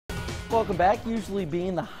Welcome back. Usually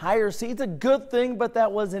being the higher seed's a good thing, but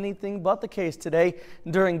that was anything but the case today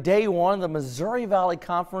during day one of the Missouri Valley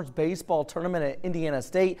Conference baseball tournament at Indiana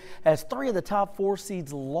State, as 3 of the top 4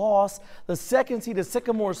 seeds lost. The second seeded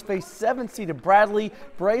Sycamores faced 7th seeded Bradley.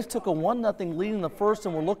 Braves took a 1-0 lead in the first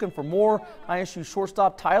and were looking for more. ISU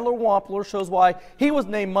shortstop Tyler Wampler shows why he was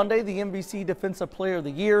named Monday the MVC Defensive Player of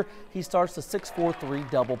the Year. He starts the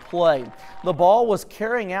 6-4-3 double play. The ball was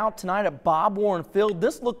carrying out tonight at Bob Warren Field.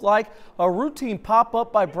 This looked like a routine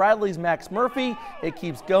pop-up by Bradley's Max Murphy. It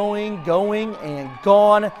keeps going, and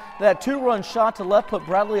gone. That 2-run shot to left put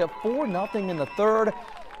Bradley up 4-0 in the third.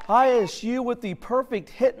 ISU with the perfect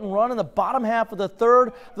hit and run in the bottom half of the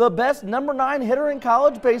third. The best number 9 hitter in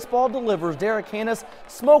college baseball delivers. Derek Hannes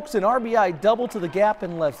smokes an RBI double to the gap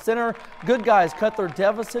in left center. Good guys cut their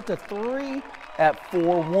deficit to 3 at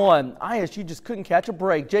 4-1. ISU just couldn't catch a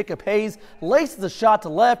break. Jacob Hayes laces the shot to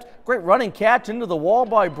left. Great running catch into the wall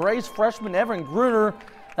by Braves freshman Evan Gruner.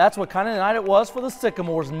 That's what kind of night it was for the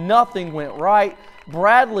Sycamores. Nothing went right.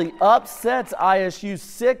 Bradley upsets ISU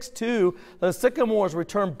 6-2. The Sycamores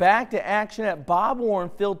return back to action at Bob Warren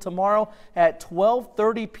Field tomorrow at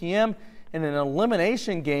 12:30 p.m. in an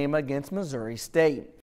elimination game against Missouri State.